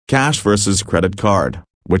Cash versus credit card.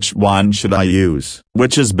 Which one should I use?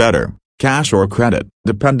 Which is better, cash or credit?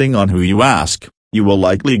 Depending on who you ask, you will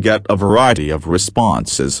likely get a variety of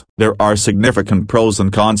responses. There are significant pros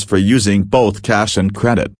and cons for using both cash and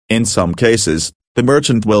credit. In some cases, the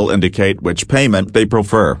merchant will indicate which payment they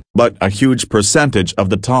prefer. But a huge percentage of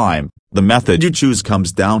the time, the method you choose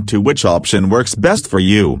comes down to which option works best for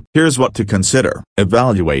you. Here's what to consider.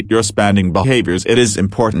 Evaluate your spending behaviors. It is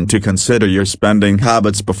important to consider your spending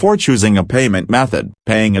habits before choosing a payment method.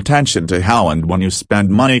 Paying attention to how and when you spend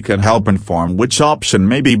money can help inform which option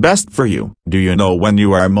may be best for you. Do you know when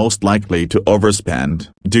you are most likely to overspend?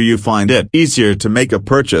 Do you find it easier to make a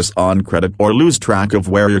purchase on credit or lose track of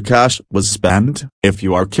where your cash was spent? If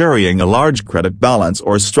you are carrying a large credit balance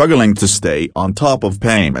or struggling to stay on top of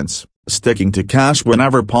payments, sticking to cash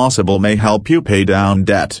whenever possible may help you pay down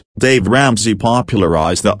debt. Dave Ramsey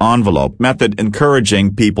popularized the envelope method,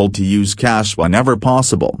 encouraging people to use cash whenever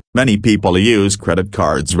possible. Many people use credit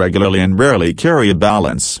cards regularly and rarely carry a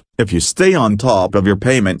balance. If you stay on top of your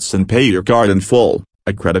payments and pay your card in full,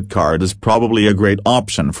 a credit card is probably a great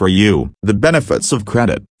option for you. The benefits of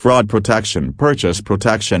credit: fraud protection, purchase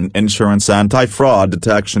protection, insurance, anti-fraud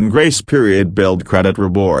detection, grace period, build credit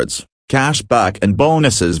rewards, cashback and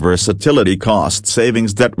bonuses, versatility, cost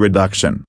savings, debt reduction.